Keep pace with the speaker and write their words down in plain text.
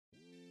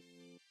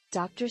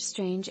Doctor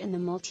Strange in the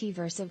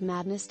Multiverse of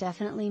Madness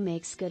definitely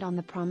makes good on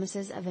the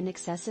promises of an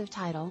excessive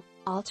title.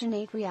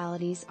 Alternate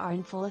realities are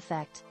in full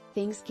effect,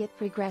 things get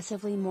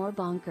progressively more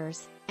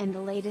bonkers, and the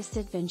latest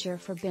adventure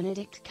for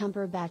Benedict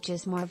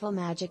Cumberbatch's Marvel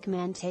Magic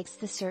Man takes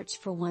the search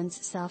for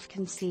one's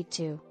self-conceit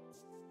to.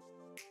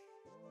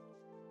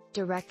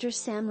 Director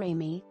Sam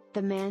Raimi,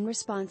 the man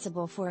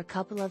responsible for a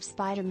couple of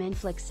Spider-Man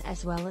flicks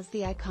as well as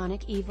the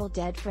iconic Evil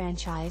Dead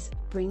franchise,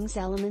 brings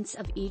elements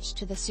of each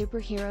to the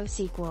superhero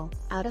sequel.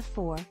 Out of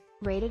 4,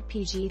 rated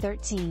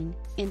PG-13,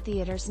 in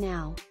theaters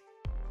now.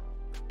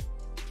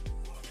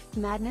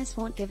 Madness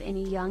won't give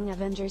any young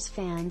Avengers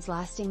fans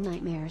lasting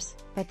nightmares,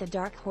 but the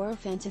dark horror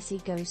fantasy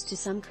goes to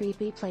some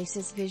creepy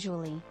places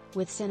visually,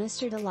 with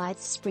sinister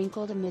delights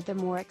sprinkled amid the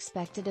more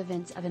expected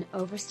events of an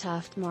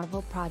overstuffed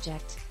Marvel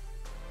project.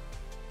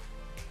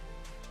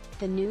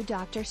 The new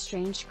Doctor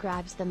Strange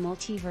grabs the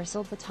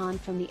multiversal baton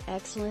from the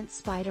excellent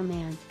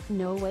Spider-Man,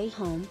 No Way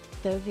Home,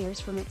 though veers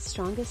from its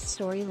strongest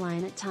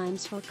storyline at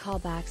times for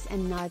callbacks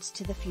and nods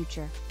to the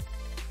future.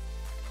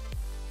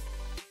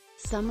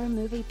 Summer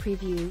movie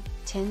preview,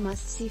 10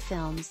 must-see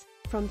films,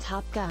 from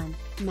Top Gun,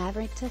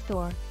 Maverick to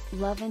Thor,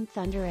 Love and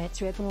Thunder.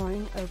 Its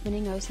rip-roaring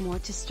opening owes more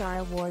to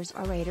Star Wars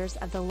or Raiders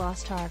of the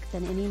Lost Ark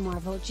than any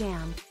Marvel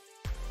jam.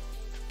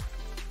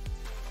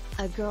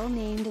 A girl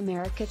named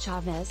America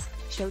Chavez,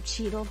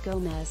 Xochitl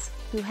Gomez,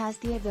 who has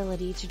the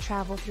ability to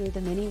travel through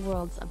the many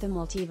worlds of the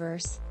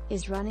multiverse,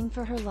 is running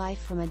for her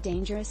life from a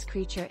dangerous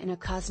creature in a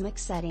cosmic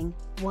setting.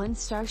 One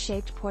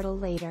star-shaped portal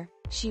later,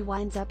 she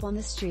winds up on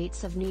the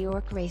streets of New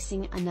York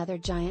racing another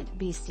giant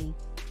beastie.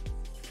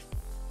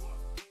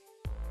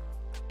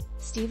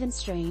 Stephen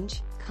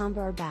Strange,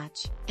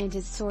 Cumberbatch, and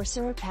his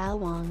sorcerer pal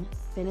Wong,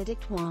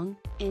 Benedict Wong,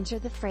 enter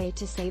the fray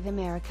to save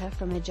America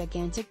from a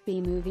gigantic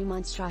B-movie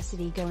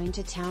monstrosity going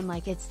to town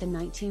like it's the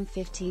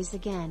 1950s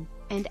again,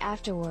 and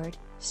afterward,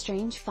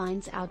 Strange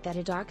finds out that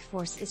a dark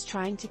force is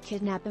trying to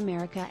kidnap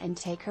America and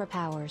take her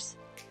powers.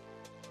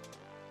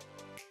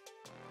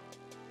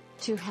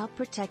 To help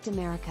protect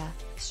America,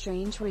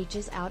 Strange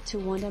reaches out to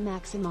Wanda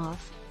Maximoff,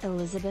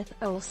 Elizabeth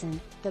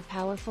Olsen, the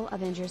powerful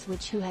Avengers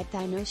witch who had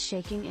Thanos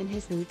shaking in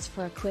his boots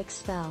for a quick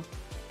spell.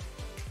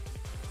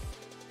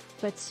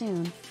 But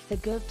soon, the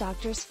good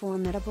doctor's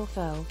formidable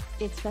foe,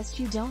 it's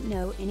best you don't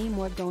know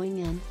anymore going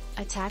in,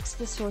 attacks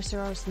the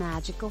sorcerer's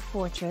magical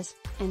fortress,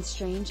 and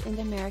Strange and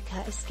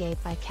America escape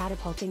by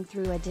catapulting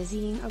through a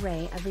dizzying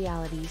array of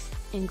realities,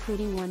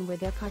 including one where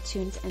they're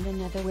cartoons and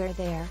another where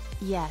they're,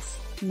 yes,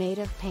 made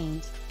of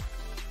paint.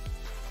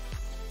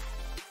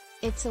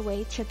 It's a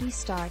way-trippy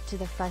start to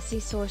the fussy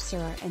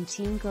sorcerer and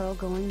teen girl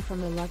going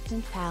from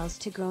reluctant pals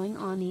to growing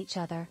on each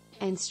other,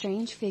 and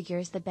Strange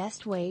figures the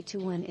best way to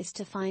win is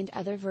to find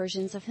other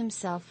versions of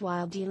himself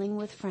while dealing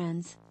with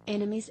friends,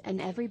 enemies and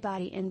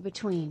everybody in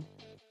between.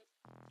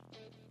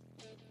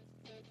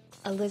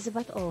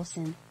 Elizabeth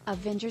Olsen,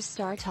 Avengers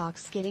star,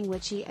 talks getting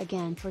witchy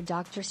again for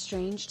Doctor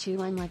Strange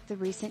 2. Unlike the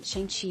recent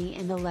Shang-Chi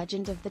and the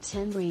Legend of the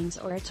Ten Rings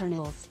or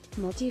Eternals,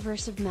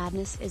 Multiverse of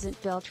Madness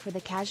isn't built for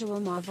the casual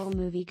Marvel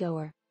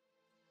moviegoer.